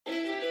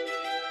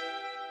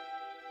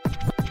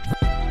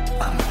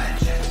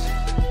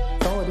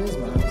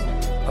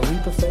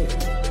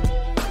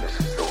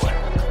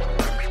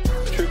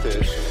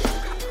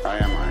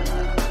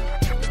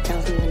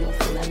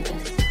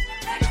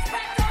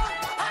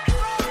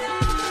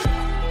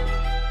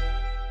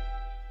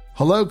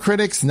Hello,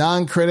 critics,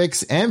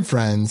 non-critics, and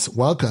friends.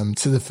 Welcome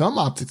to the Film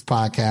Optics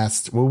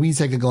Podcast, where we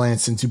take a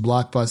glance into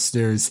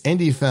blockbusters,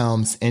 indie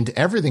films, and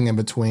everything in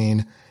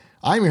between.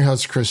 I'm your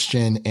host,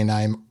 Christian, and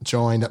I'm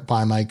joined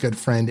by my good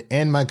friend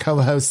and my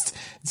co-host,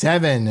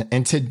 Devin.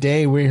 And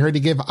today we're here to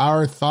give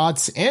our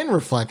thoughts and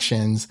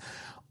reflections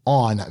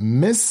on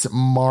Ms.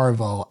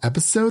 Marvel,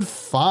 Episode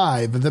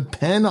 5. The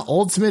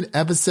penultimate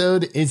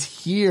episode is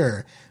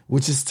here,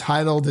 which is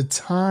titled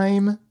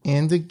Time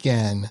and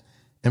Again.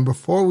 And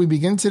before we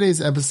begin today's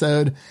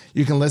episode,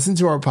 you can listen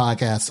to our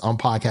podcast on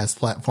podcast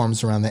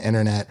platforms around the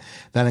internet.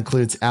 That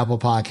includes Apple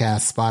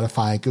Podcasts,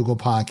 Spotify, Google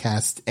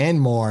Podcasts, and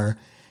more.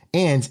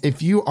 And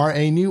if you are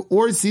a new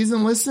or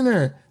seasoned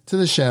listener to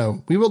the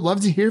show, we would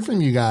love to hear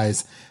from you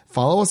guys.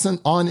 Follow us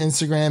on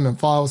Instagram and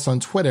follow us on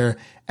Twitter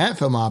at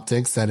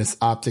FilmOptics. That is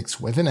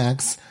optics with an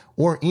X,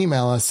 or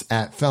email us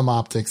at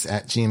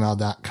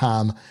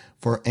filmoptics@gmail.com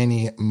for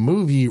any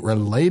movie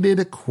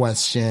related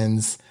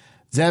questions.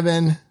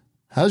 Devin,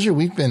 how's your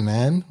week been,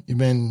 man? You've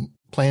been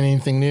playing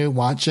anything new,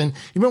 watching?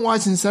 You've been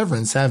watching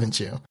Severance, haven't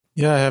you?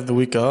 Yeah, I have the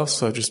week off,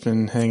 so I've just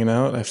been hanging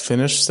out. I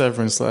finished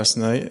Severance last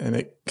night, and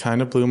it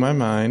kind of blew my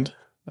mind.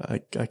 I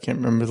can't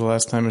remember the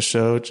last time a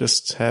show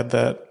just had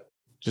that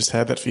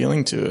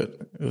feeling to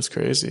it. It was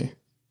crazy.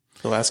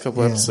 The last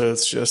couple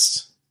episodes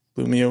just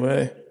blew me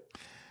away.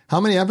 How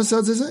many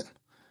episodes is it?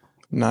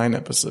 9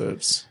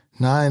 episodes.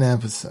 9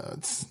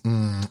 episodes.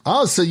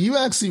 Oh, so you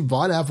actually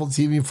bought Apple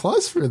TV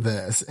Plus for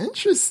this.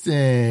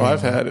 Interesting. Well,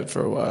 I've had it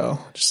for a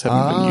while. Just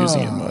haven't been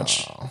using it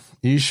much.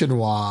 You should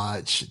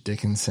watch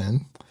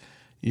Dickinson.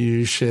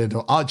 You should.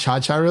 Oh,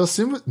 Cha-Cha Real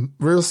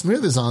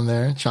Smooth is on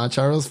there.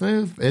 Cha-Cha Real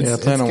Smooth. I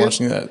plan on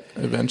watching that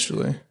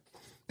eventually.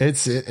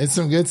 It's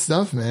some good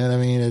stuff, man. I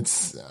mean,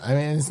 it's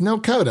no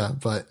Coda,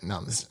 but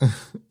no.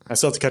 I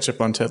still have to catch up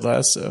on Ted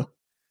Lasso.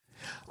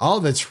 Oh,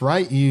 that's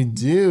right. You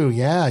do.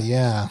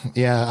 Yeah.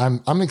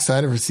 I'm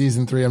excited for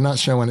season 3. I'm not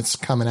sure when it's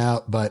coming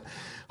out, but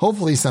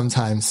hopefully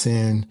sometime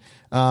soon.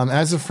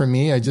 As of for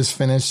me, I just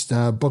finished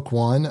book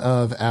 1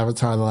 of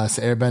Avatar: The Last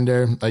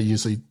Airbender. I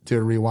usually do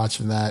a rewatch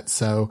of that.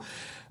 So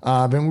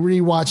I've been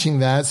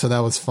rewatching that. So that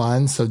was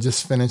fun. So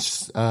just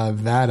finished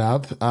that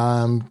up.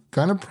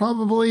 Gonna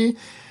probably,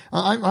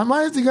 I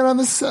might have to get on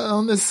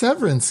this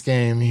Severance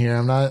game here.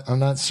 I'm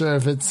not sure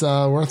if it's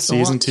worth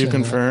season 2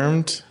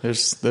 confirmed.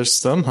 There's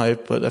some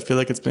hype, but I feel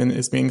like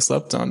it's being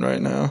slept on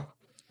right now.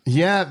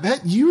 Yeah,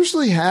 that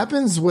usually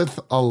happens with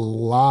a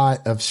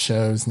lot of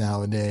shows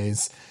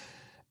nowadays.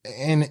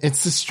 And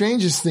it's the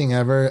strangest thing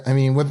ever. I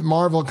mean, with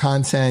Marvel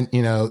content,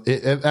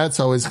 that's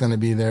always going to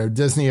be there.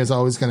 Disney is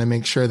always going to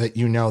make sure that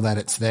you know that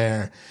it's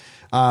there.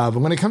 But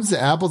when it comes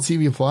to Apple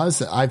TV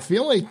Plus, I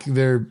feel like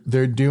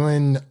they're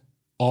doing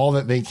all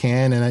that they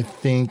can. And I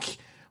think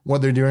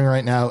what they're doing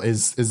right now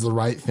is the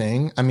right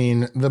thing. I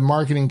mean, the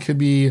marketing could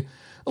be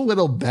a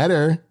little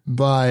better,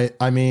 but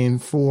I mean,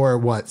 for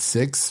what,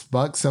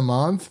 $6 a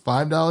month,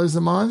 $5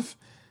 a month?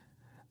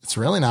 It's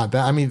really not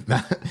bad. I mean,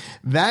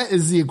 that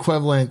is the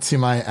equivalent to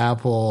my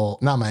Spotify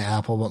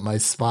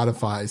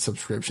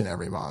subscription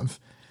every month,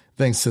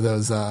 thanks to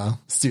those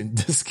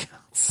student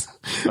discounts.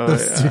 Oh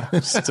yeah,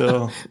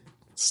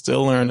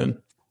 still learning.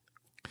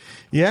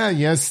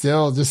 Yeah,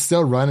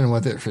 still running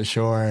with it for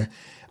sure.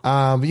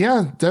 But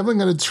yeah, definitely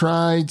going to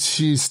try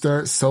to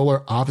start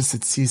Solar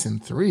Opposites Season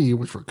 3,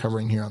 which we're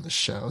covering here on the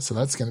show. So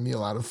that's going to be a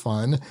lot of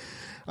fun.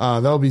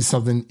 That'll be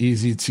something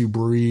easy to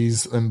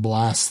breeze and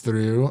blast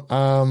through.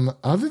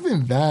 Other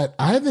than that,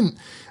 I haven't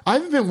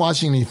been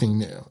watching anything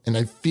new, and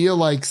I feel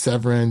like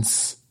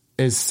Severance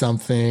is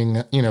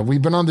something,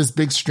 we've been on this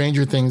big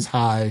Stranger Things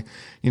high.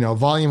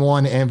 Volume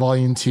 1 and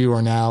Volume 2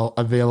 are now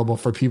available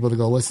for people to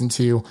go listen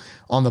to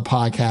on the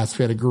podcast.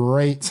 We had a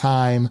great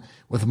time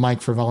with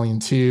Mike for Volume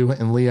 2,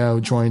 and Leo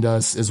joined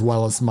us as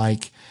well as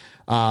Mike,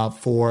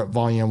 for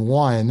Volume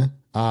 1.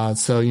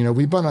 So,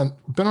 we've been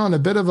on a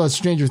bit of a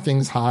Stranger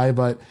Things high,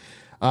 but,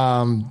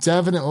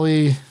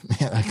 definitely,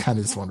 man, I kind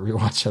of just want to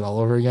rewatch it all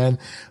over again,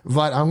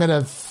 but I'm going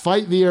to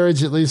fight the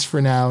urge, at least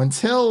for now,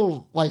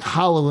 until like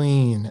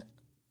Halloween,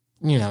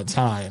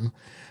 time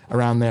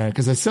around there.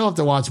 Cause I still have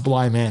to watch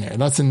Bly Manor.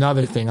 That's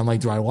another thing. I'm like,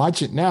 do I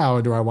watch it now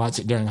or do I watch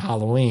it during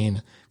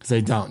Halloween? Cause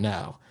I don't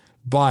know,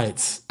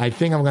 but I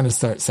think I'm going to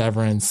start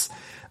Severance,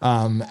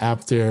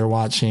 after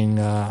watching,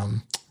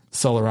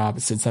 Solar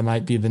Opposites. That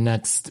might be the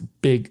next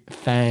big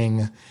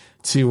thing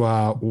to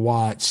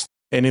watch.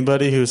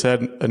 Anybody who's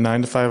had a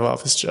 9-to-5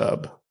 office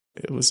job,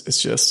 it's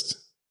just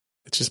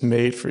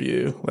made for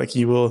you. Like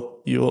you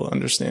will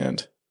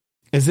understand.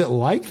 Is it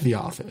like The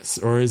Office,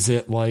 or is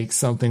it like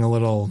something a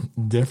little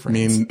different?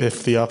 I mean,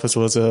 if The Office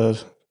was a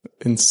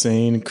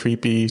insane,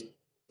 creepy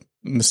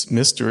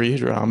mystery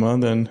drama,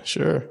 then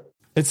sure.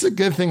 It's a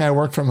good thing I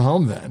work from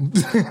home then,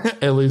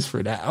 at least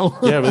for now.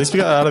 Yeah, but at least we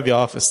got out of the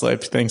office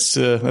life that's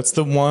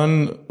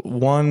the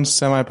one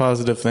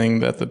semi-positive thing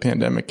that the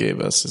pandemic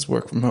gave us is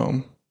work from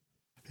home.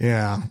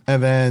 Yeah.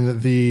 And then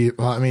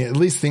at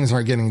least things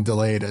aren't getting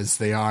delayed as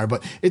they are,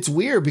 but it's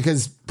weird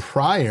because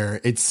prior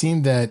it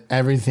seemed that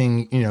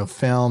everything,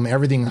 film,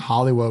 everything in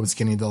Hollywood was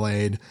getting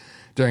delayed.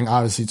 during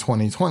obviously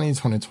 2020,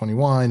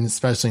 2021,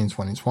 especially in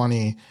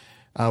 2020.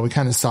 We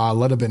kind of saw a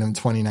little bit in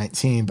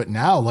 2019, but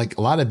now like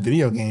a lot of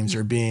video games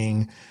are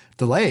being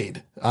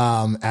delayed,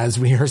 as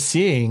we are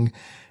seeing.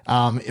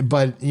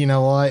 But you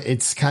know what?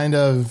 It's kind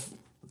of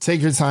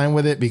take your time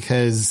with it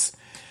because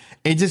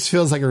it just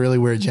feels like a really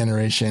weird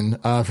generation,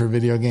 for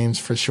video games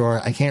for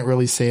sure. I can't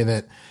really say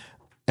that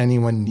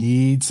anyone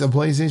needs a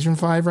PlayStation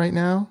 5 right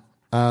now.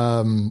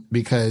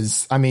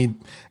 Because I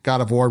mean,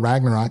 God of War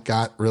Ragnarok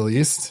got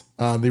released.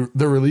 The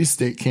release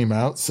date came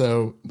out.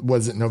 So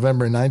was it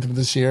November 9th of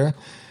this year?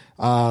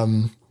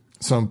 So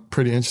I'm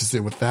pretty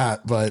interested with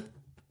that, but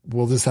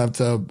we'll just have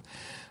to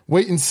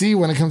wait and see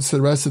when it comes to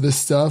the rest of this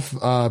stuff.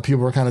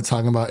 People were kind of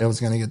talking about it was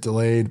going to get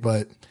delayed,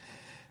 but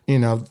you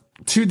know,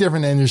 two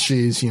different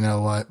industries, you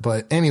know what,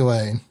 but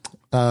anyway,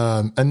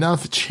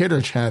 enough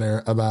chitter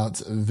chatter about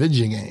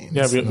video games.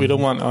 Yeah. We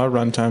don't want our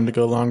runtime to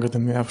go longer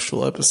than the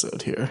actual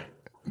episode here.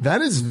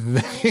 That is,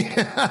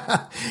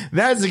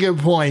 that's a good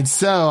point.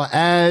 So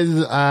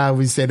as,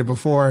 we stated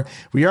before,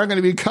 we are going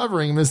to be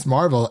covering Ms.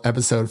 Marvel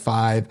episode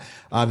 5,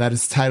 that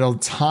is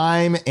titled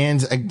Time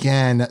and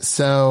Again.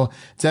 So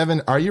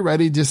Devin, are you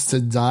ready just to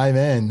dive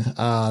in,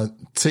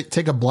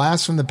 take a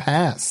blast from the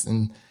past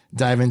and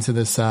dive into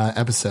this,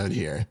 episode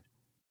here?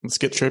 Let's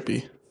get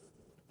trippy.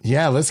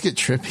 Yeah, let's get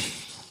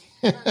trippy.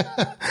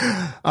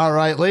 All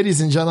right,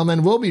 ladies and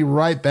gentlemen, we'll be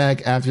right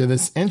back after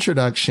this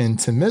introduction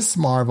to Ms.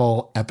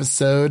 Marvel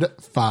episode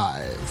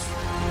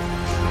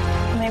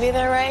 5. Maybe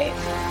they're right.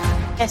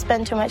 I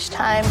spend too much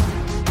time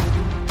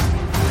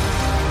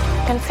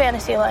in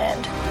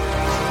Fantasyland.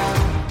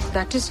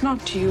 That is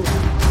not you.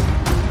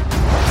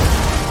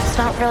 It's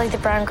not really the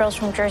brown girls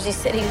from Jersey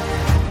City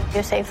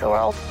who save the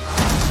world.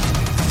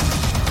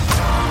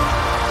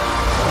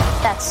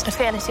 That's the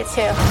fantasy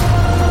too.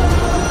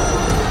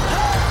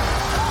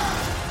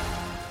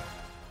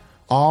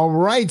 All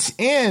right,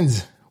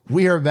 and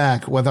we are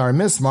back with our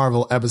Ms.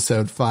 Marvel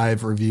episode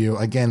 5 review.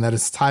 Again, that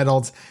is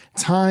titled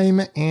Time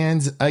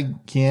and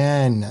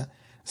Again.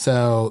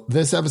 So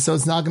this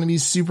episode's not going to be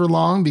super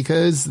long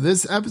because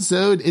this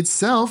episode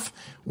itself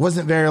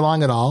wasn't very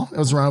long at all. It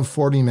was around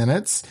 40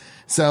 minutes.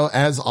 So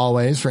as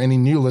always, for any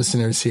new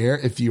listeners here,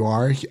 if you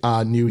are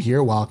new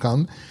here,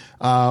 welcome.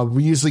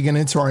 We usually get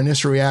into our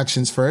initial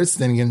reactions first,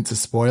 then get into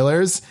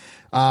spoilers.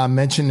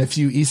 Mention a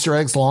few Easter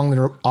eggs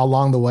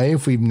along the way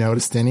if we've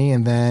noticed any,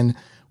 and then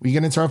we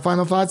get into our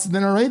final thoughts and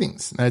then our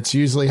ratings. That's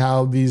usually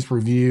how these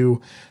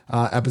review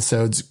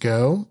episodes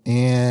go.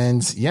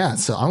 And yeah,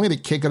 so I'm going to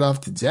kick it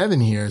off to Devin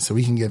here so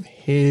we can give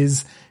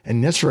his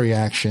initial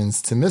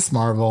reactions to Ms.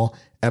 Marvel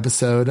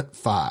episode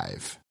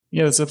 5.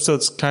 Yeah, this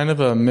episode's kind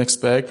of a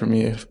mixed bag for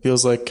me. It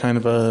feels like kind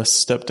of a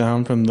step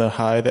down from the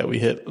high that we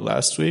hit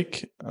last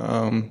week.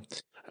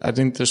 I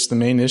think just the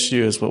main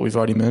issue is what we've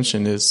already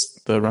mentioned is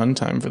the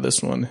runtime for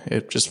this one.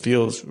 It just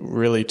feels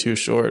really too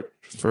short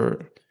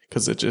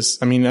because it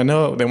just, I mean, I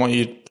know they want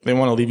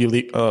to leave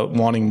you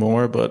wanting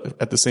more,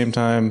 but at the same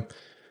time,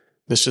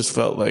 this just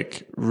felt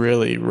like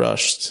really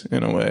rushed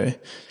in a way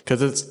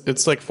because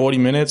it's like 40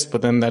 minutes,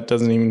 but then that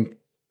doesn't even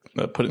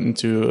put it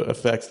into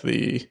effect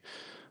the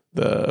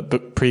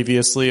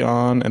previously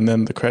on and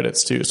then the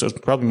credits too. So it's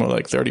probably more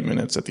like 30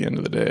 minutes at the end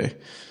of the day.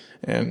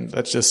 And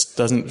that just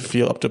doesn't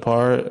feel up to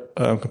par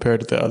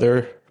compared to the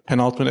other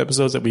penultimate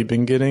episodes that we've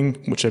been getting,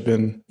 which have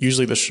been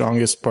usually the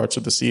strongest parts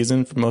of the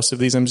season for most of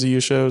these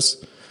MCU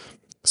shows.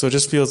 So it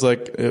just feels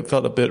like it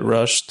felt a bit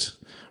rushed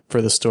for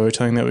the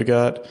storytelling that we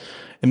got.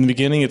 In the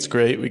beginning, it's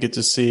great. We get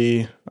to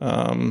see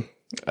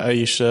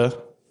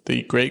Aisha,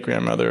 the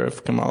great-grandmother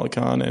of Kamala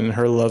Khan, and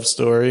her love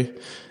story.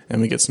 And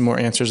we get some more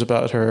answers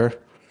about her.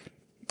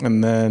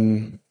 And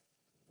then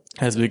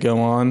as we go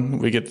on,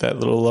 we get that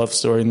little love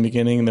story in the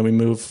beginning, and then we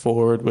move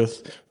forward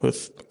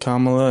with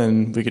Kamala,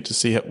 and we get to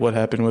see what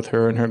happened with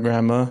her and her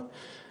grandma.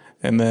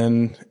 And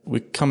then we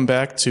come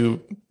back to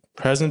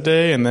present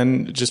day, and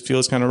then it just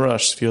feels kind of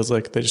rushed. It feels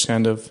like they just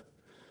kind of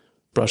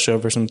brush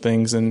over some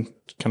things and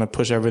kind of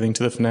push everything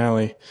to the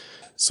finale.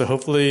 So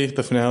hopefully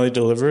the finale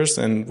delivers,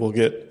 and we'll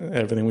get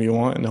everything we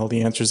want and all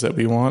the answers that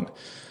we want.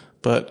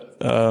 But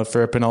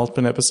for a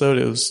penultimate episode,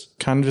 it was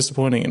kind of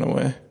disappointing in a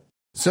way.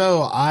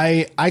 So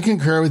I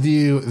concur with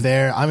you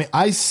there. I mean,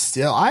 I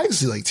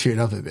actually like teared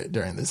up a bit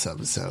during this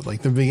episode.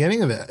 Like the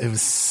beginning of it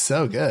was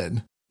so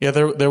good. Yeah,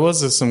 there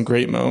was some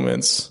great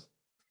moments.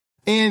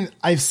 And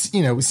we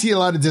see a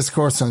lot of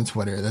discourse on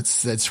Twitter.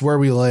 That's where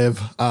we live,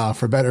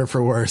 for better or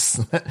for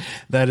worse.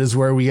 That is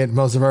where we get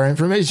most of our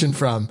information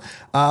from.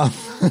 But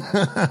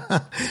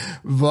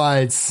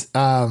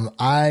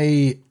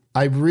I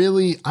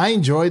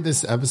enjoyed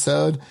this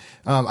episode.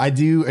 I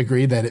do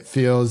agree that it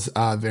feels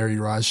very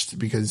rushed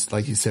because,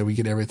 like you said, we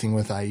get everything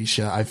with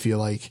Aisha. I feel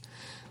like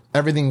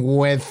everything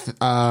with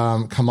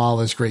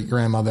Kamala's great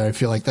grandmother, I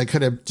feel like that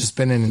could have just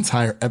been an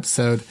entire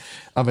episode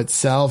of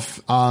itself.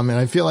 And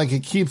I feel like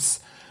it keeps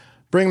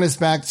bringing us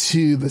back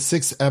to the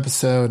 6th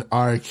episode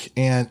arc.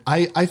 And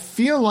I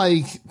feel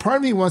like part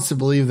of me wants to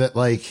believe that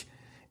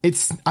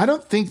I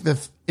don't think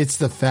that it's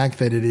the fact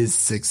that it is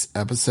 6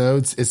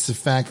 episodes. It's the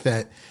fact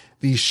that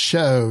these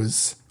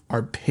shows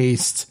are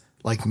paced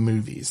like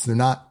movies. They're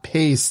not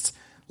paced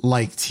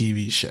like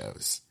TV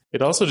shows.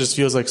 It also just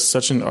feels like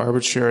such an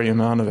arbitrary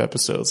amount of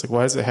episodes. Like,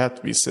 why does it have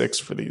to be 6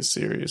 for these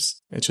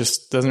series? It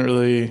just doesn't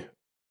really,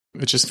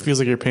 it just feels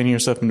like you're painting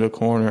yourself into a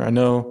corner. I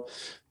know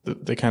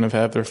that they kind of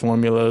have their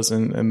formulas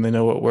and they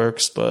know what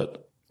works,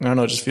 but I don't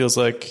know, it just feels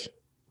like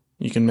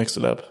you can mix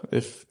it up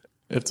if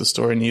the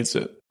story needs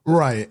it.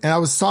 Right. And I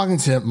was talking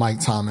to Mike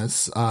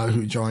Thomas,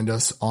 who joined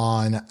us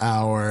on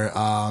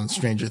our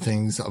Stranger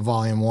Things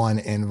Volume 1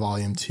 and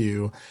Volume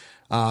 2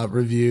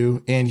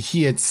 review. And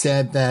he had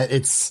said that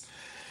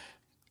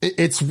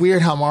it's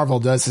weird how Marvel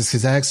does this,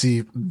 because I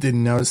actually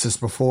didn't notice this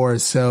before.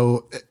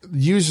 So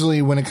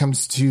usually when it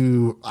comes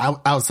to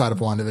outside of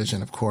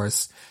WandaVision, of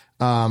course,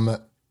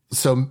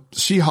 so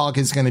She-Hulk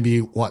is going to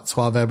be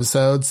 12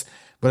 episodes,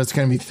 but it's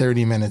going to be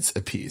 30 minutes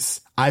a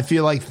piece. I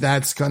feel like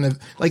that's going to,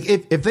 like,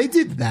 if they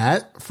did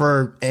that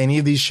for any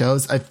of these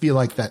shows, I feel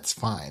like that's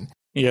fine.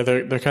 Yeah,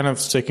 they're kind of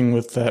sticking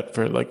with that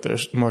for like their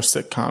more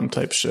sitcom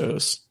type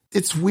shows.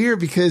 It's weird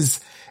because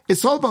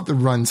it's all about the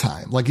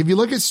runtime. Like, if you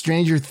look at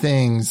Stranger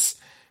Things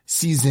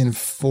season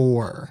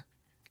 4,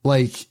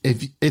 like,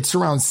 if it's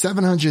around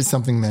 700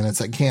 something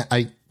minutes, I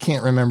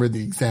can't remember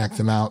the exact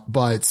amount,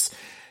 but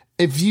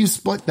if you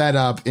split that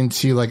up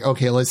into, like,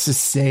 okay, let's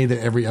just say that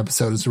every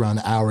episode is around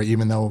an hour,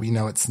 even though we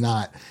know it's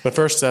not. The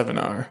first 7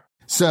 are.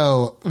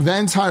 So the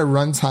entire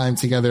runtime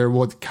together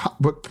would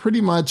pretty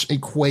much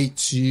equate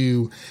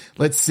to,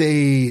 let's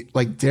say,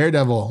 like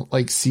Daredevil,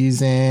 like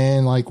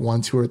season like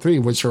 1, 2, or 3,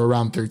 which are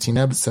around 13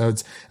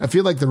 episodes. I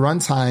feel like the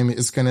runtime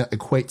is going to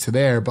equate to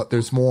there, but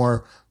there's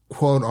more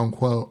quote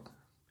unquote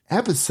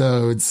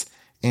episodes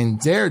in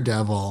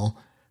Daredevil,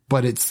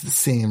 but it's the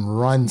same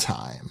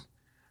runtime.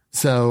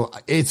 So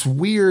it's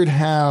weird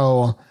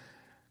how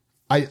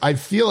I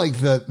feel like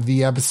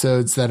the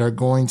episodes that are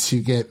going to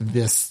get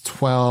this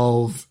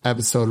 12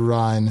 episode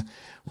run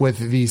with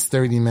these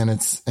 30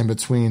 minutes in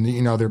between,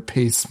 you know, they're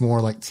paced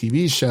more like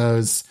TV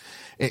shows.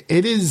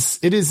 It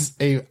is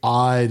a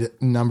odd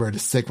number to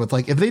stick with.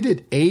 Like, if they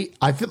did 8,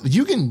 I feel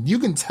you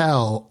can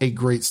tell a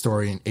great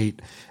story in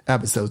 8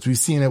 episodes. We've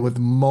seen it with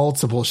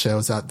multiple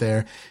shows out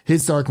there.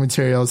 His Dark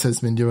Materials has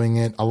been doing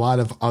it. A lot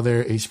of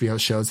other HBO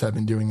shows have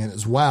been doing it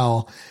as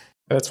well.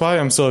 That's why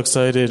I'm so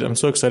excited. I'm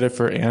so excited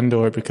for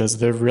Andor, because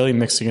they're really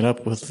mixing it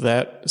up with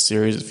that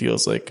series, it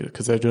feels like,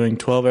 because they're doing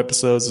 12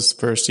 episodes this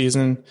first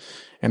season,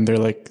 and they're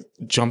like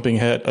jumping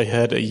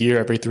ahead a year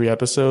every 3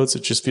 episodes.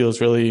 It just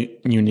feels really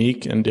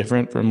unique and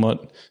different from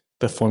what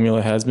the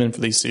formula has been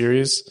for these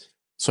series.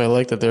 So I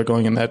like that they're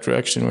going in that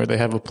direction, where they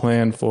have a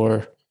plan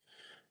for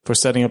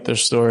setting up their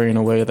story in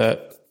a way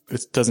that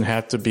it doesn't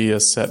have to be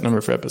a set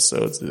number for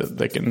episodes, that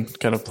they can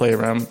kind of play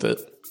around with it.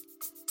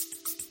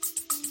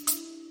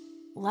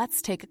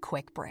 Let's take a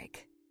quick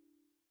break.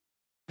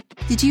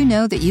 Did you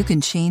know that you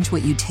can change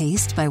what you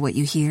taste by what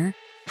you hear?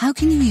 How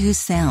can you use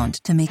sound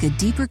to make a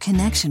deeper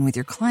connection with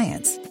your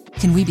clients?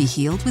 Can we be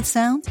healed with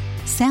sound?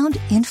 Sound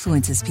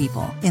influences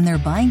people in their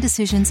buying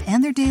decisions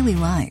and their daily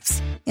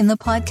lives. In the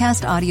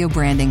podcast Audio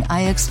Branding,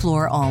 I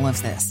explore all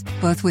of this,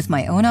 both with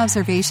my own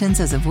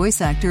observations as a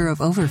voice actor of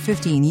over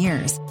 15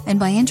 years and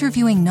by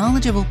interviewing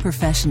knowledgeable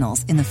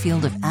professionals in the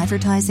field of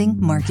advertising,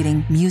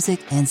 marketing, music,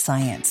 and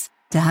science.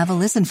 To have a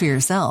listen for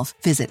yourself,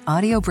 visit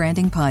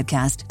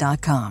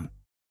audiobrandingpodcast.com.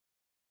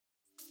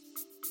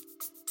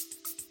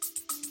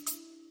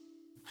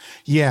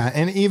 Yeah,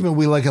 and even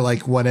we look at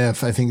like What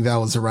If, I think that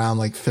was around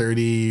like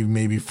 30,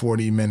 maybe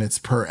 40 minutes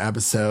per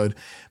episode,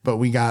 but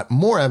we got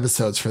more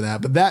episodes for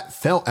that. But that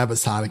felt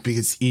episodic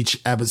because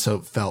each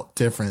episode felt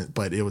different,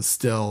 but it was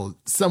still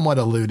somewhat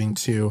alluding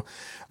to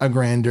a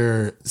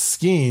grander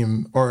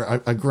scheme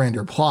or a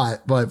grander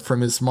plot. But for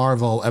Ms.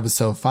 Marvel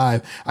episode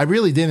 5, I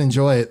really did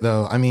enjoy it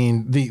though. I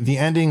mean, the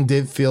ending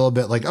did feel a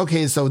bit like,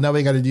 okay, so now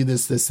we got to do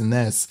this, this, and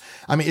this.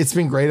 I mean, it's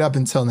been great up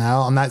until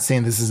now. I'm not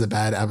saying this is a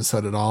bad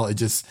episode at all. It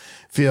just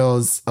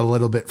feels a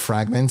little bit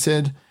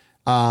fragmented.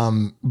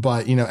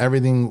 But you know,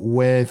 everything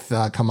with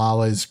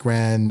Kamala's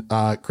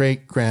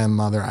great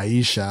grandmother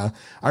Aisha,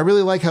 I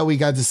really like how we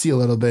got to see a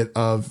little bit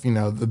of, you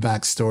know, the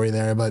backstory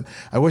there. But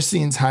I wish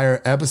the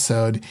entire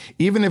episode,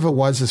 even if it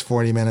was just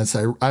 40 minutes,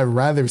 I'd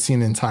rather see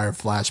an entire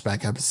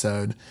flashback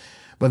episode.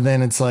 But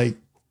then it's like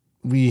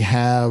we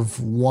have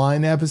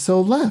 1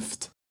 episode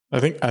left. I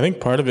think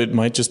part of it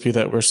might just be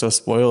that we're so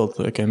spoiled.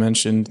 Like I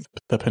mentioned,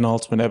 the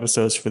penultimate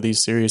episodes for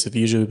these series have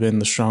usually been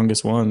the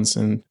strongest ones,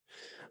 and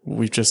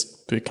we've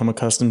just become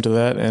accustomed to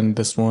that. And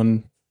this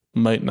one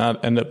might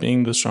not end up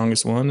being the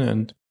strongest one,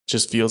 and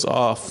just feels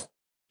off.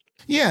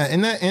 Yeah,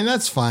 and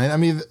that's fine. I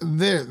mean,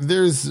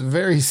 there's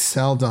very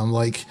seldom,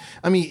 like,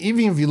 I mean,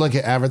 even if you look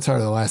at Avatar: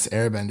 The Last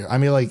Airbender, I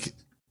mean, like,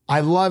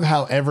 I love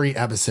how every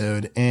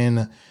episode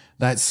in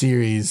that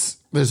series,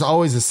 there's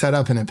always a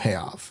setup and a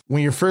payoff.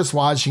 When you're first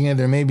watching it,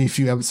 there may be a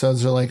few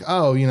episodes that are like,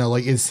 oh, you know,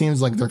 like it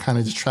seems like they're kind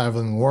of just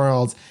traveling the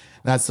world.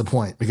 That's the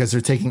point, because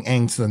they're taking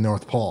Aang to the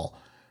North Pole.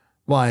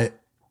 But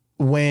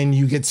when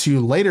you get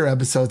to later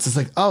episodes, it's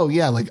like, oh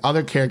yeah, like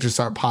other characters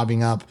start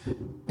popping up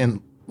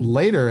in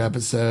later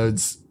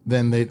episodes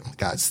then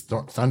it's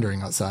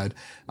thundering outside.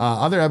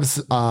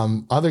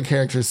 Other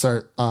characters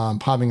start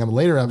popping up in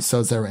later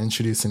episodes that were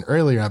introduced in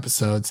earlier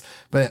episodes,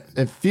 but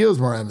it feels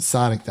more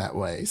episodic that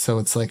way. So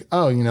it's like,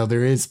 oh, you know,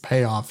 there is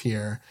payoff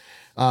here.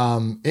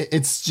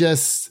 It's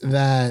just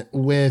that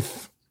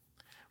with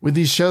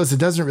these shows, it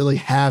doesn't really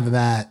have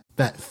that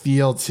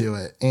feel to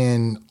it.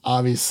 And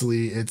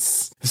obviously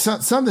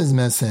something's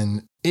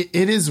missing.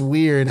 It is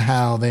weird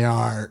how they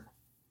are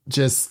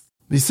just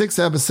these 6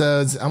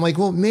 episodes. I'm like,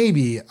 well,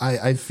 maybe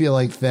I feel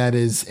like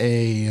it's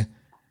a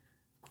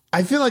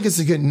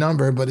good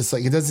number, but it's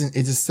like, it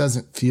just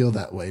doesn't feel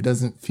that way. It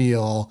doesn't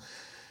feel,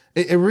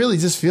 it really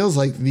just feels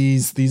like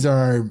these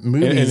are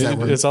movies.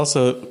 It's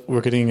also,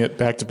 we're getting it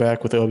back to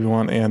back with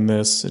Obi-Wan and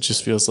this. It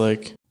just feels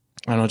like,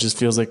 I don't know, it just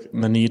feels like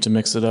the need to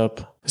mix it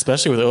up,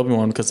 especially with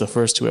Obi-Wan, because the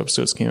first 2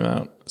 episodes came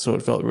out. So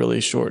it felt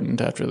really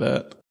shortened after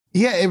that.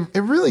 Yeah, it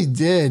really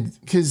did.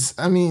 Because,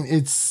 I mean,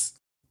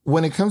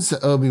 when it comes to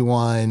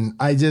Obi-Wan,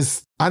 I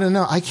don't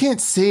know. I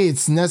can't say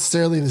it's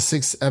necessarily the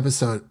 6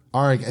 episode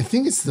arc. I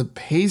think it's the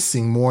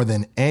pacing more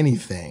than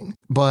anything.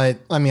 But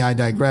I mean, I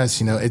digress.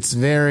 You know, it's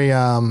very,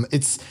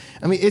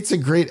 it's a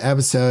great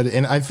episode,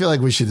 and I feel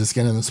like we should just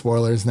get into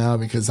spoilers now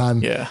because I'm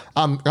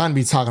gonna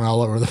be talking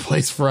all over the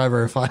place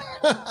forever if I.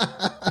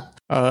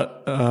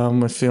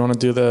 If you want to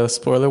do the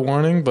spoiler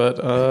warning, but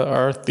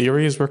our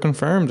theories were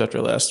confirmed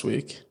after last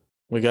week.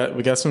 We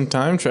got some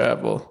time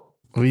travel.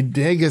 We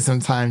did get some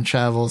time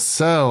travel.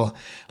 So,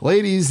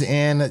 ladies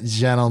and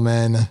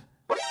gentlemen,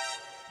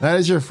 that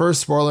is your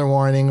first spoiler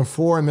warning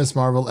for Ms.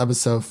 Marvel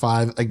Episode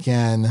 5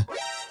 again.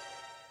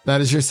 That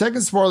is your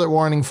second spoiler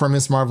warning for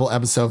Ms. Marvel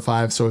Episode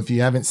 5. So if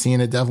you haven't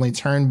seen it, definitely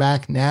turn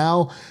back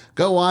now.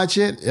 Go watch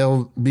it.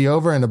 It'll be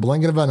over in a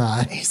blink of an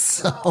eye.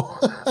 So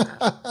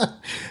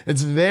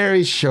it's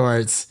very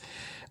short.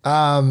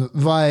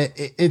 But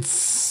it's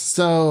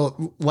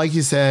so, like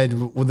you said,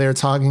 they're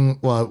talking,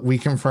 well, we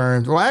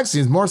confirmed, well,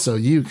 actually, it's more so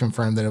you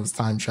confirmed that it was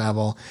time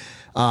travel.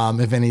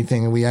 If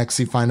anything, we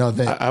actually find out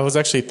that I was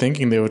actually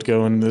thinking they would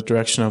go in the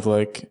direction of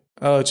like,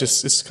 oh,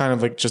 it's kind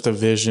of like just a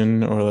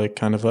vision or like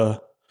kind of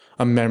a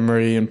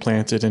memory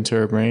implanted into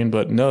her brain.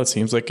 But no, it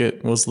seems like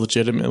it was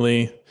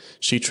legitimately,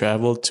 she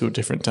traveled to a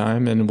different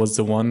time and was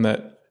the one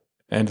that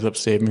ended up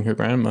saving her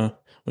grandma,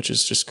 which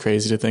is just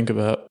crazy to think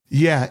about.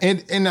 Yeah.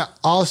 And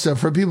also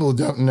for people who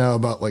don't know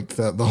about like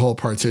the whole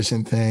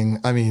partition thing,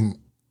 I mean,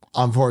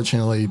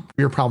 unfortunately,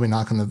 you're probably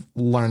not going to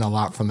learn a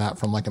lot from that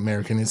from like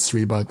American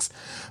history books.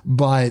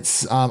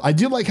 But I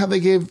do like how they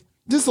gave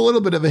just a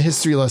little bit of a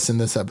history lesson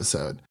this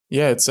episode.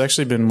 Yeah, it's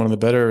actually been one of the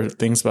better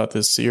things about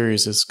this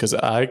series is because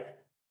I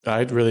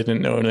really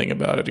didn't know anything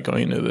about it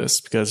going into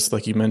this because,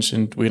 like you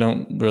mentioned, we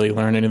don't really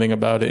learn anything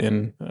about it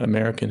in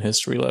American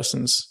history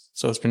lessons.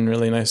 So it's been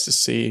really nice to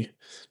see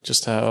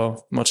just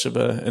how much of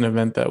an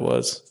event that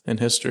was in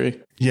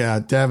history. Yeah,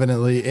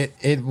 definitely.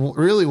 It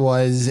really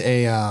was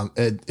I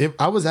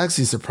was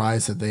actually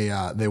surprised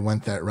that they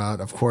went that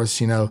route. Of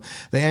course, you know,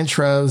 the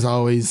intro is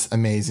always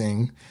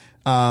amazing.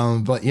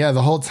 But yeah,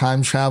 the whole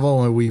time travel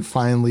when we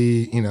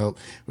finally, you know,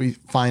 we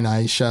find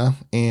Aisha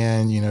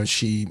and, you know,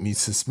 she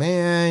meets this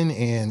man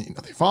and, you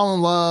know, they fall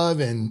in love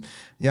and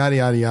yada,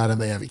 yada, yada.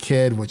 They have a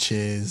kid, which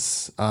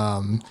is,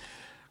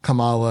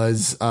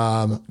 Kamala's,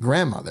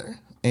 grandmother.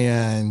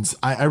 And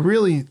I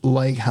really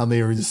like how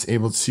they were just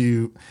able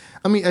to,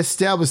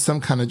 establish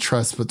some kind of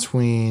trust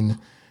between,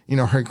 you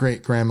know, her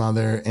great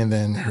grandmother and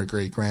then her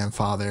great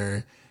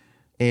grandfather.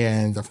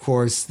 And of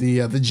course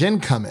the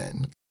Jinn come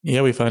in.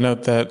 Yeah, we find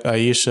out that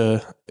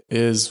Aisha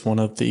is one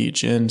of the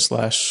Jinn /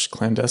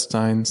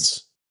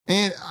 clandestines.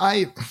 And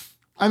I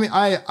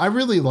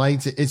really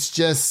liked it. It's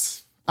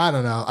just, I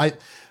don't know.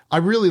 I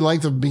really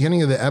liked the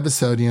beginning of the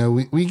episode. You know,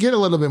 we get a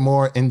little bit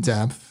more in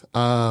depth,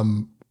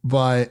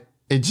 but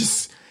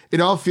it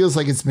all feels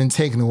like it's been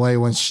taken away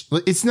when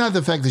it's not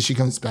the fact that she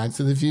comes back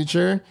to the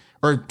future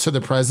or to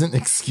the present,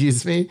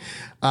 excuse me.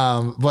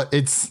 But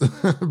it's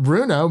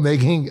Bruno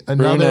making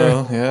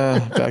another.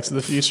 Back to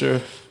the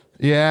Future.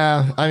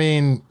 Yeah, I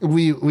mean,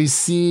 we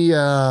see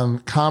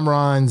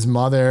Kamran's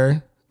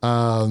mother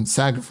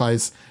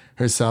sacrifice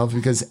herself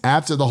because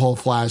after the whole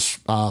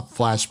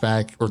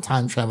flashback or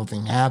time travel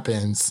thing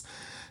happens,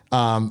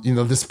 you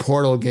know, this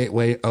portal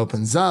gateway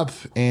opens up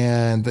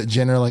and the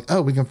Jinn are like,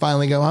 oh, we can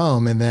finally go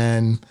home. And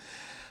then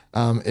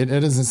it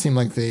doesn't seem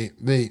like they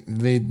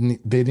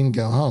didn't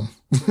go home.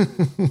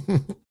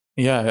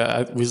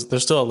 Yeah,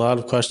 there's still a lot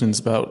of questions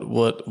about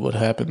what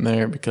happened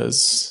there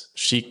because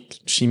she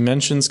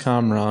mentions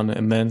Kamran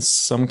and then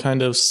some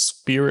kind of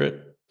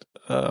spirit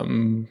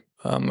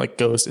like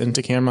goes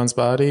into Kamran's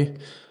body.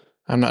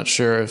 I'm not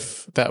sure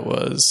if that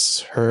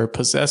was her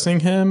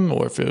possessing him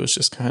or if it was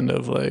just kind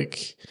of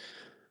like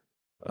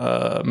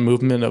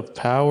movement of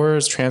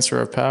powers, transfer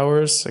of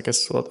powers. I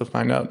guess we'll have to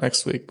find out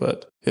next week.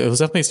 But it was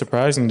definitely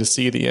surprising to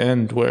see the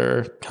end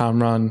where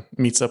Kamran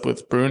meets up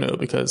with Bruno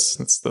because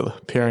it's the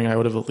pairing I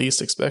would have at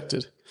least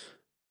expected.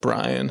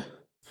 Brian.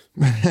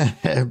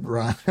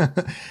 Brian.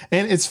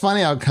 And it's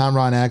funny how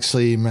Kamran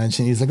actually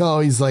mentioned, he's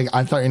like,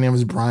 I thought your name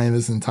was Brian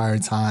this entire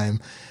time.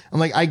 I'm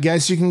like, I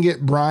guess you can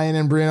get Brian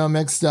and Bruno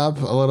mixed up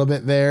a little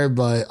bit there,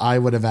 but I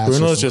would have asked.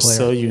 Bruno's just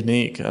so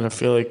unique. And I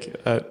feel like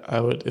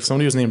I would, if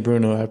somebody was named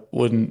Bruno, I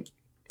wouldn't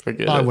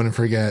forget. I wouldn't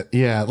forget.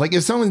 Yeah. Like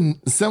if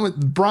someone,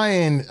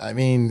 Brian, I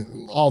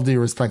mean, all due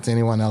respect to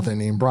anyone out there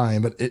named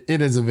Brian, but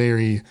it is a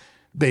very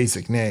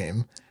basic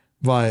name.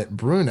 But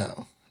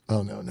Bruno,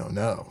 oh,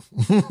 no.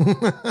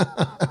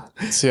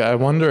 See, I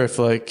wonder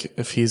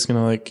if he's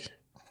going to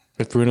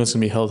if Bruno's going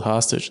to be held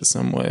hostage in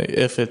some way,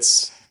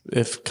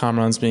 if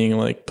Kamran's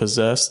being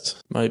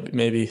possessed,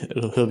 maybe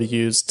he'll be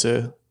used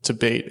to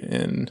bait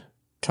in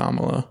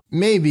Kamala.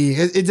 Maybe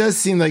it does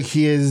seem like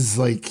he is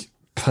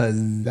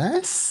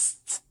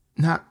possessed.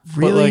 Not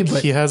really,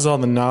 but he has all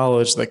the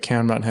knowledge that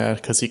Kamran had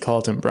because he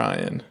called him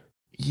Brian.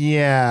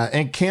 Yeah,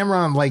 and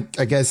Kamran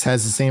I guess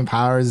has the same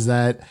powers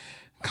that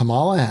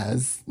Kamala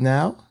has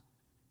now.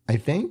 I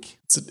think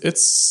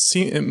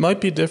it might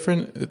be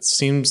different. It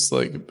seems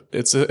like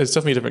it's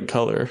definitely a different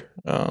color.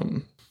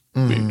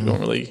 We don't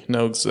really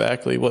know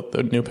exactly what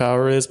the new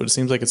power is, but it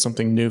seems like it's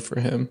something new for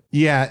him.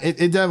 Yeah,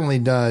 it definitely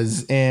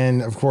does.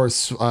 And of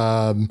course,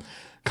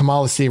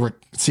 Kamala's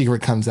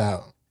secret comes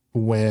out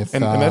with,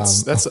 and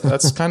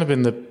that's kind of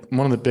been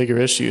one of the bigger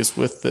issues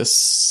with this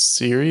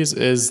series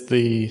is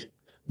the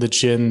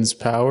Jinn's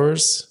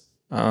powers.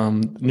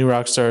 New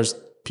Rockstar's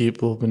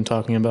people have been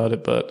talking about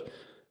it, but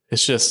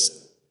there's just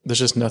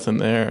nothing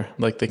there.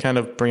 They kind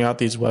of bring out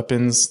these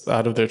weapons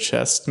out of their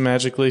chest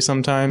magically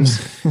sometimes,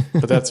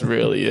 but that's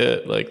really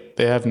it.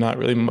 They have not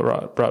really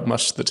brought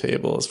much to the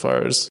table as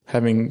far as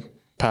having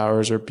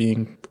powers or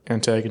being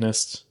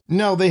antagonists.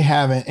 No, they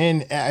haven't.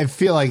 And I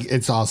feel like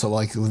it's also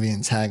the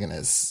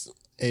antagonists.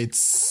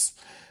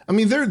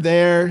 They're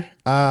there.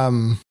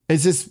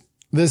 It's just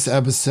this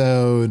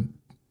episode,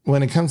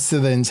 when it comes to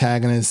the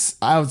antagonists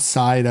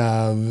outside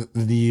of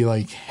the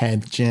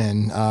head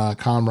Jinn,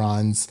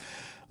 Kamran's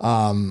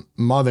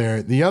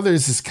mother, the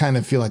others just kind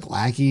of feel like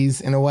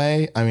lackeys in a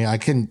way. I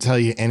couldn't tell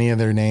you any of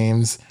their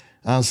names.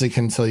 I honestly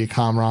couldn't tell you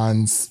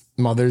Kamran's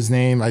mother's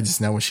name. I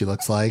just know what she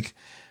looks like.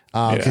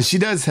 Because she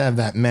does have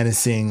that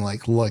menacing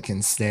look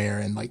and stare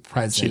and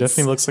presence. She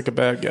definitely looks like a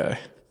bad guy.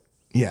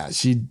 Yeah,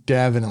 she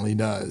definitely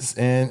does.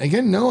 And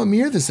again, no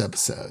Amir this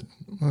episode.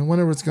 I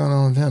wonder what's going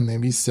on with him.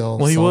 Maybe he's still.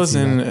 Well, he was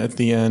in at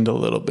the end a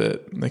little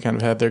bit. They kind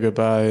of had their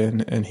goodbye,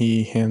 and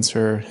he hands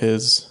her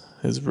his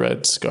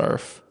red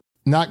scarf.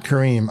 Not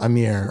Kareem,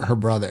 Amir, her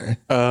brother.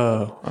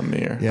 Oh,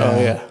 Amir. Yeah.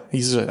 Oh, yeah.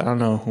 I don't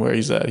know where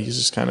he's at. He's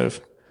just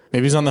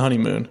maybe he's on the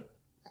honeymoon.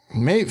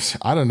 Maybe.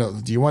 I don't know.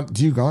 Do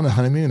you go on a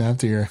honeymoon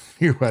after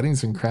your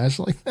wedding's been crashed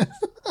like that?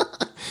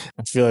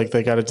 I feel like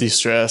they got to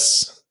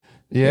de-stress.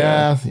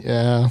 Yeah.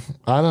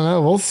 I don't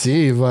know. We'll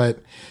see. But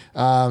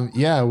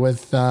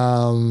with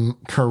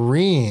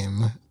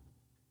Kareem,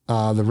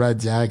 the red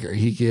dagger,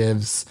 he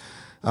gives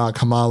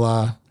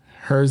Kamala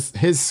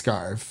his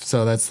scarf.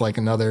 So that's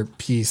another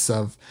piece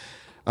of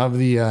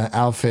the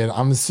outfit.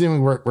 I'm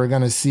assuming we're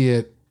going to see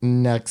it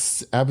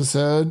next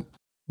episode.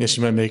 Yeah,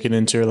 she might make it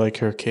into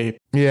her cape.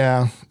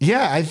 Yeah,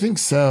 I think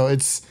so.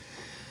 It's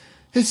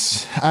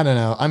I don't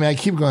know. I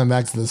keep going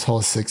back to this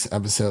whole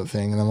 6-episode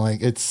thing, and I'm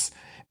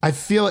I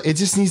feel it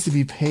just needs to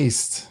be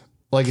paced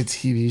like a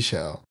TV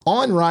show.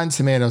 On Rotten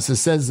Tomatoes, it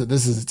says that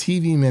this is a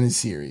TV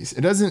miniseries.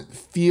 It doesn't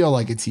feel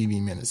like a TV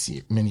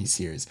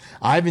miniseries.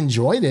 I've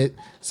enjoyed it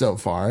so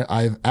far.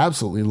 I've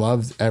absolutely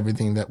loved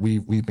everything that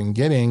we've been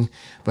getting,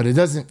 but it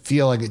doesn't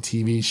feel like a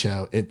TV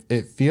show.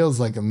 It feels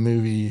like a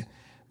movie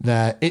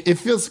that it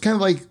feels kind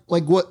of like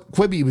what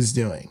Quibi was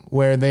doing,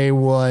 where they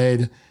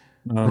would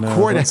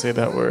record. Don't say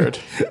that word.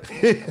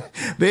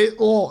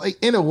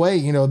 In a way,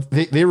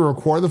 they would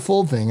record the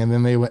full thing and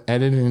then they would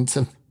edit it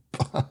into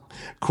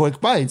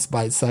quick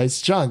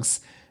bite-sized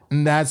chunks.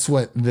 And that's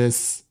what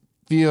this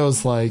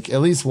feels like, at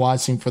least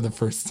watching for the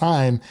first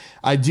time.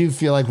 I do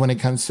feel like when it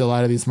comes to a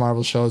lot of these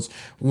Marvel shows,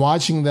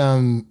 watching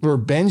them or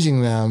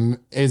binging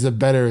them is a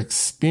better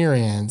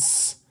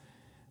experience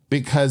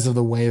because of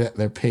the way that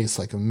they're paced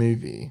like a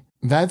movie.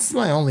 That's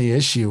my only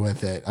issue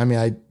with it.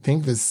 I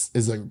think this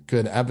is a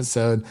good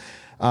episode,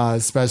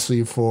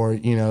 especially for,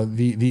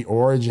 the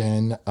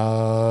origin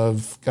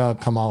of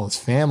Kamala's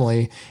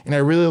family. And I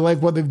really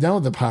like what they've done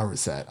with the power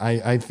set.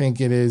 I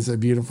think it is a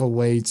beautiful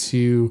way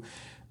to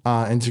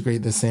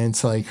integrate this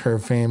into her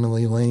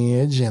family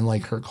lineage and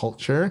her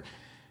culture.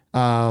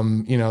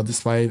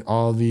 Despite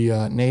all the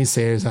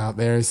naysayers out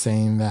there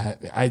saying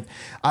that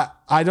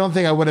I don't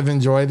think I would have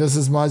enjoyed this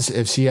as much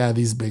if she had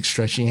these big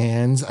stretchy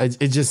hands.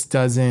 It just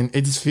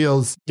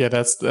feels. Yeah,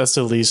 that's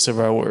the least of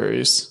our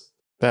worries.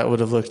 That would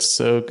have looked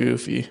so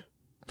goofy.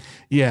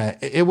 Yeah,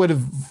 it would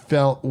have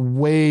felt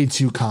way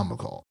too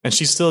comical. And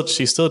she still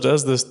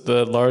does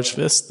the large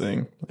fist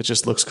thing. It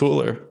just looks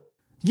cooler.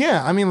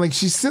 Yeah,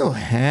 she still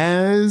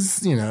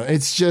has,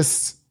 it's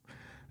just.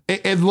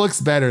 It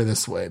looks better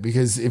this way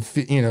because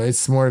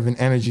it's more of an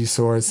energy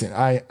source, and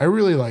I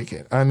really like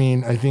it. I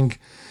think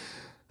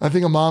I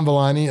think Iman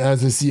Vellani,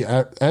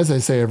 as I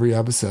say every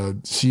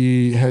episode,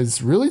 she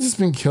has really just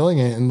been killing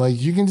it, and like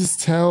you can just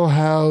tell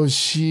how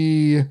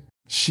she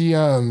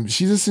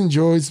just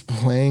enjoys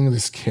playing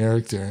this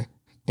character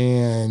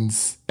and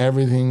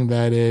everything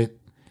that it,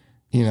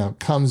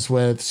 comes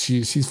with.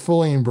 She's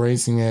fully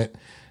embracing it,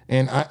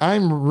 and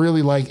I'm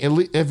really like,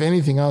 if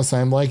anything else,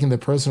 I'm liking the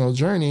personal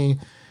journey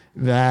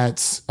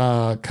that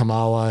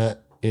Kamala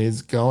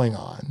is going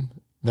on.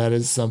 That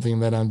is something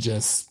that I'm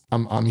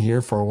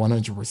here for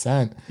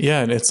 100%.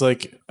 Yeah, and it's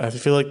like, I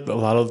feel like a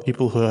lot of the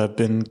people who have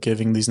been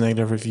giving these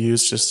negative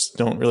reviews just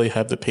don't really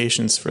have the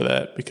patience for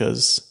that,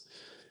 because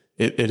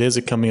it is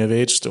a coming of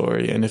age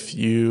story. And if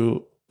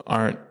you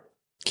aren't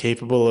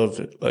capable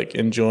of like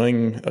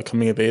enjoying a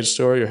coming of age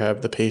story, or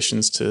have the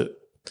patience to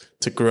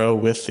grow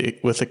with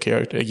a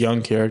character, a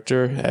young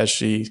character, as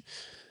she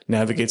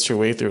navigates her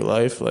way through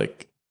life,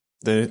 like,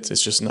 then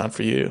it's just not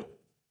for you.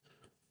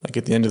 Like,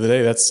 at the end of the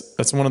day,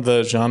 that's one of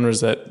the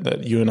genres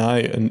that you and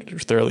I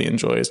thoroughly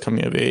enjoy, is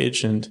coming of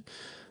age, and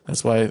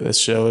that's why this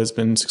show has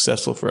been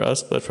successful for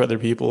us. But for other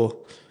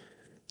people,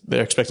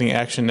 they're expecting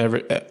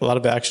a lot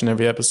of action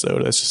every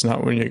episode. That's just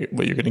not what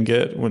you're going to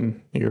get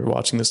when you're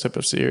watching this type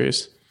of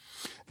series.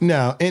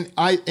 No, and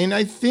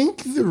I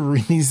think the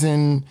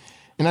reason,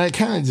 and I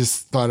kind of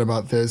just thought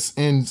about this,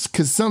 and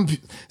because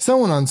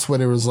someone on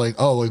Twitter was like,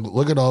 "Oh, like,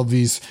 look at all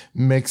these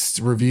mixed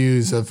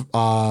reviews of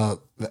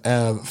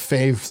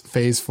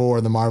Phase 4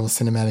 of the Marvel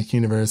Cinematic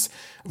Universe."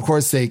 Of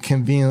course, they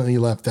conveniently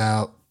left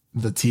out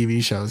the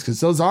TV shows, because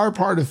those are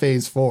part of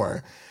Phase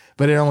 4,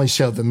 but it only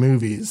showed the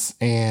movies.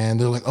 And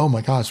they're like, "Oh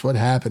my gosh, what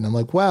happened?" I'm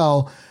like,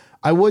 well,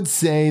 I would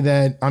say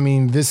that, I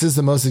mean, this is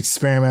the most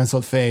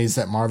experimental phase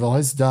that Marvel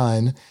has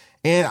done,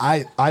 and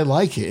I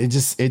like it.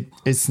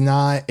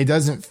 It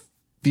doesn't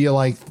feel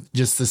like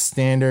just the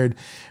standard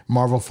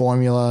Marvel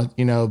formula.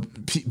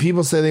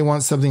 People say they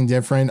want something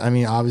different. I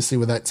mean, obviously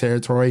with that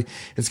territory,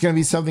 it's going to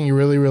be something you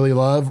really, really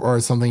love, or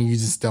something you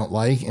just don't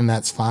like, and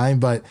that's fine.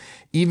 But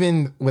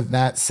even with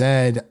that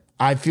said,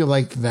 I feel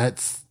like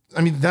that's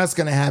going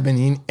to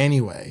happen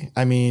anyway.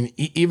 I mean,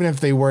 even if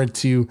they were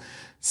to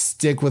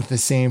stick with the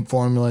same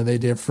formula they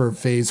did for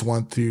Phase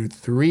 1 through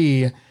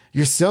 3,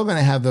 you're still going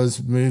to have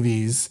those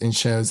movies and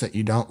shows that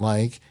you don't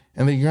like,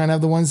 and then you're going to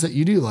have the ones that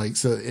you do like.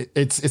 So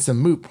it's a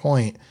moot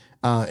point,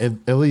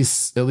 at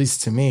least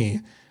to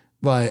me.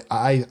 But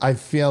I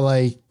feel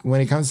like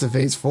when it comes to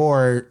Phase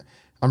 4,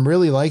 I'm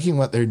really liking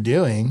what they're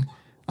doing.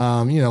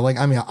 I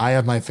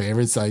have my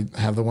favorites. I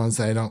have the ones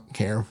that I don't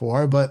care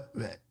for, but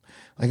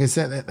like I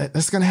said,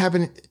 that's going to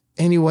happen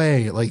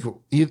anyway. Like,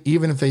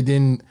 even if they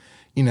didn't,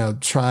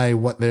 try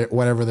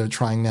whatever they're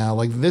trying now,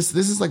 like this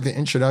is like the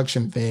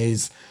introduction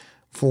phase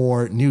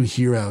for new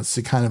heroes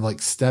to kind of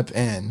like step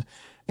in.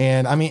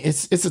 And I mean,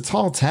 it's a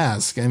tall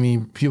task. I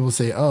mean, people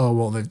say, "Oh,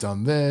 well, they've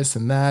done this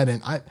and that."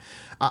 And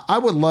I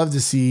would love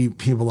to see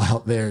people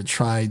out there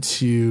try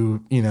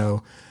to,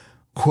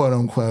 quote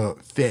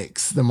unquote,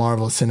 fix the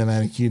Marvel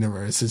Cinematic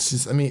Universe. It's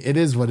just, I mean, it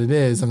is what it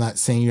is. I'm not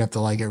saying you have to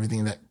like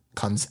everything that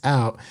comes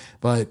out,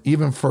 but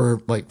even for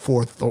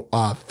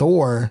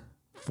Thor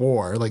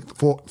 4, like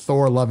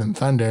Thor Love and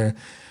Thunder,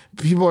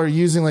 people are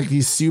using like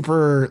these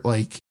super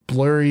like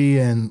blurry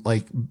and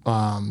like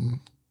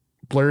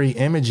blurry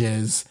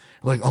images.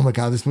 Like, "Oh my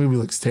God, this movie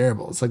looks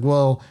terrible." It's like,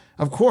 well,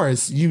 of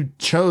course you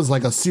chose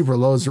like a super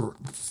low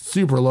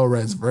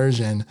res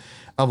version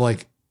of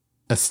like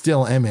a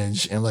still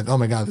image, and like, "Oh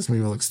my God, this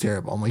movie looks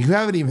terrible." I'm like, you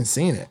haven't even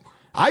seen it.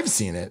 I've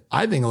seen it.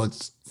 I think it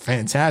looks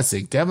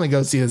fantastic. Definitely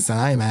go see this in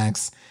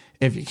IMAX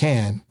if you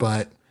can.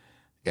 But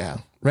yeah,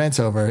 rant's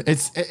over.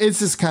 It's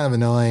just kind of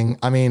annoying.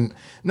 I mean,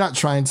 I'm not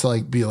trying to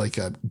like be like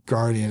a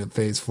guardian of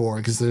Phase 4,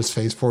 because there's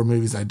Phase 4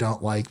 movies I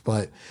don't like,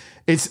 but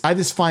I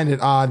just find it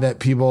odd that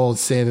people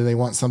say that they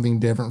want something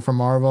different from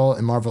Marvel,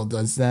 and Marvel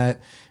does that,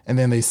 and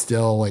then they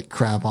still like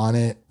crap on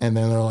it, and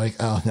then they're like,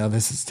 "Oh no,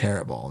 this is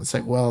terrible." It's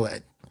like, well,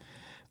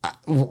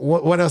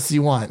 what else do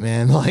you want,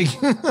 man? Like,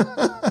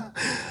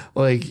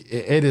 like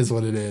it is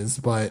what it is.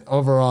 But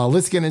overall,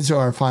 let's get into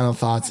our final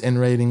thoughts and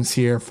ratings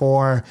here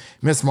for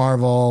Miss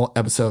Marvel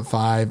episode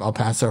 5. I'll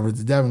pass over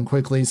to Devin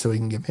quickly so he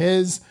can give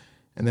his,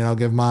 and then I'll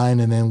give mine,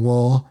 and then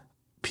we'll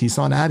peace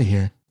on out of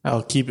here.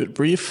 I'll keep it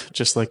brief,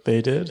 just like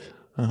they did.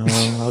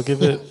 I'll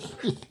give it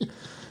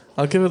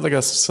like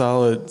a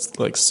solid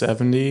like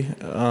 70.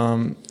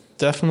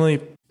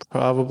 Definitely,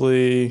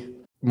 probably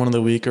one of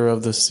the weaker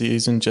of the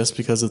season, just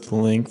because of the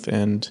length,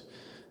 and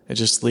it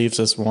just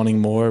leaves us wanting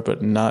more,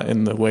 but not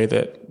in the way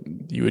that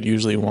you would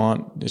usually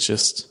want. It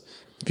just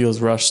feels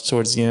rushed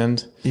towards the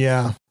end.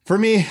 Yeah. For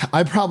me,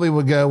 I probably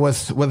would go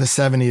with a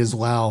 70 as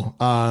well.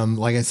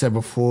 Like I said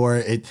before,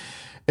 it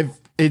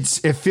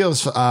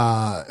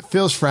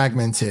feels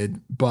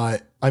fragmented,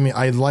 but I mean,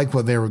 I like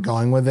what they were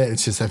going with it.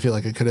 It's just, I feel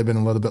like it could have been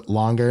a little bit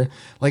longer.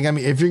 Like, I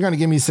mean, if you're going to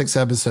give me 6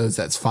 episodes,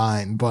 that's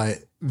fine, but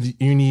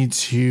you need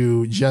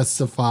to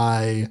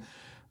justify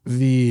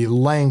the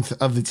length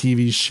of the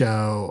TV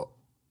show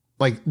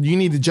like you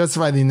need to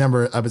justify the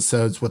number of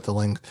episodes with the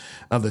length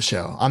of the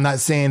show. I'm not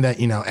saying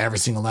that, every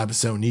single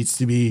episode needs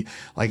to be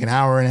like an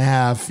hour and a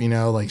half,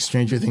 like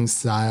Stranger Things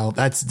style.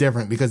 That's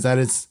different because that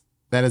is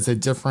a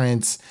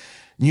different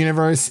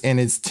universe and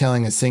it's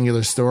telling a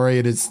singular story.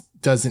 It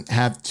doesn't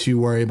have to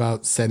worry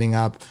about setting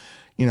up,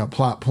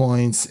 plot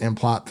points and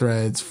plot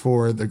threads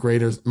for the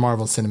greater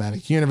Marvel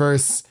Cinematic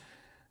Universe.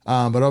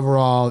 But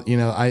overall,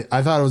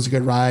 I thought it was a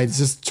good ride. It's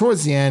just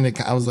towards the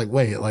end, I was like,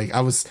 wait, like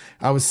I was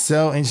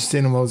so interested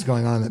in what was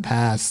going on in the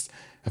past.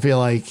 I feel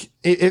like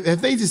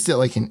if they just did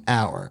like an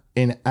hour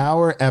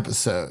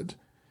episode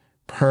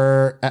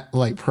per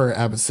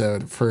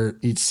episode for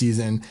each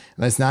season,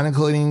 that's not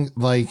including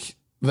like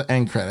the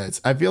end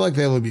credits, I feel like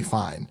they would be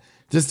fine.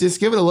 Just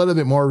give it a little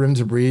bit more room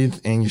to breathe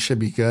and you should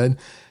be good.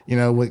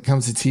 When it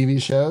comes to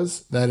TV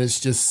shows, that is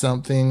just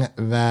something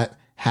that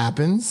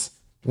happens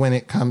when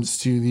it comes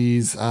to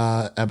these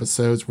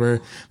episodes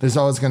where there's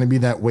always going to be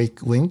that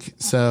weak link.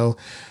 So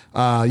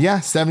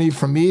 70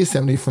 from me,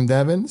 70 from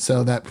Devin.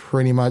 So that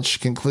pretty much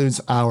concludes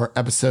our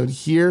episode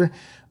here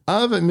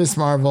of Ms.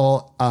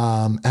 Marvel,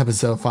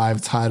 episode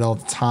 5,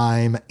 titled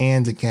Time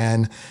and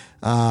Again.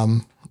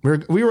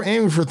 We were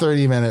aiming for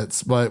 30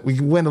 minutes, but we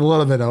went a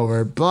little bit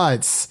over.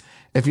 But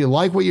if you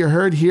like what you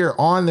heard here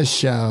on the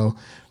show,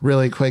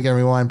 really quick,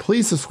 everyone,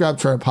 please subscribe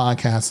to our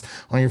podcast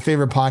on your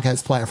favorite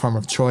podcast platform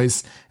of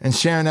choice and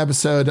share an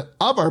episode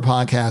of our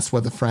podcast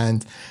with a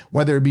friend,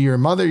 whether it be your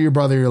mother, your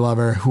brother, your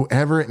lover,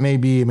 whoever it may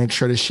be. Make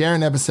sure to share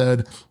an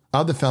episode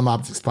of the Film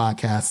Optics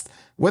podcast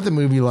with a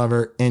movie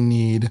lover in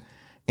need.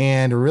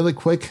 And really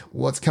quick,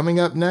 what's coming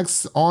up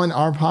next on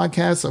our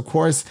podcast? Of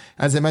course,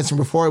 as I mentioned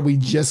before, we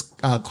just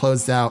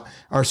closed out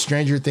our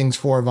Stranger Things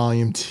 4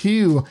 Volume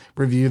 2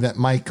 review that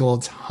Michael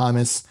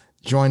Thomas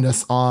joined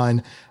us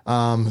on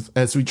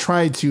as we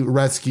tried to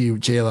rescue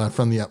Jayla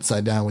from the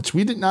Upside Down, which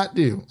we did not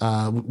do.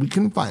 We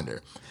couldn't find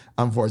her,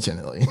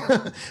 unfortunately.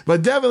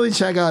 But definitely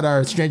check out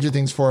our Stranger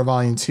Things 4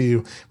 Volume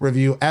 2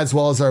 review, as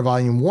well as our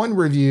Volume 1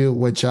 review,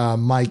 which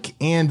Mike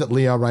and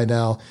Leah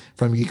Rydell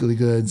from Geekly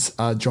Goods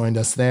joined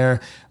us there.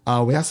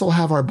 We also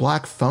have our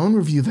Black Phone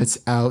review that's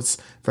out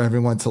for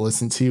everyone to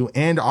listen to,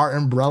 and our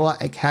Umbrella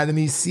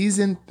Academy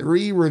Season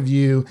 3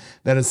 review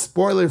that is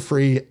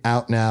spoiler-free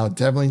out now.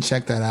 Definitely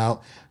check that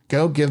out.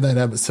 Go give that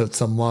episode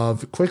some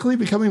love. Quickly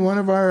becoming one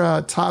of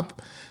our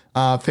top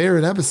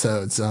favorite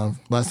episodes.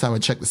 Last time I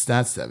checked the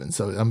stats, Devin.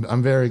 So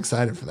I'm very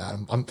excited for that.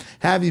 I'm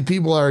happy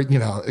people are,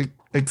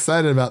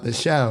 excited about this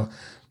show.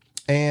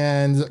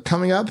 And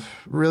coming up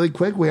really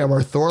quick, we have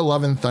our Thor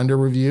Love and Thunder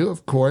review,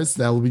 of course,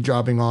 that will be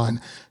dropping on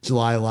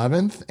July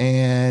 11th,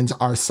 and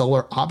our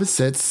Solar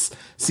Opposites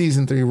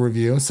Season 3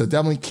 review. So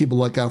definitely keep a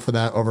lookout for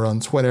that over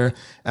on Twitter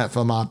at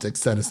Film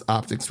Optics. That is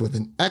Optics with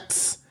an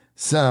X.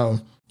 So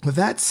with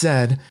that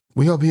said,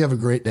 we hope you have a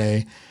great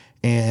day,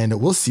 and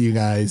we'll see you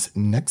guys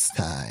next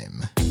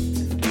time.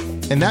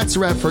 And that's a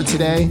wrap for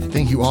today.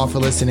 Thank you all for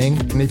listening.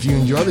 And if you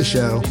enjoy the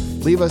show,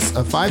 leave us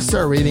a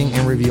 5-star rating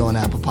and review on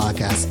Apple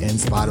Podcasts and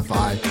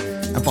Spotify.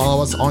 And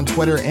follow us on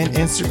Twitter and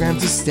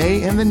Instagram to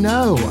stay in the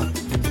know.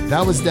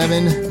 That was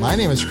Devin. My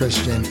name is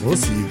Christian. We'll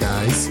see you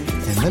guys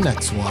in the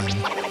next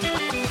one.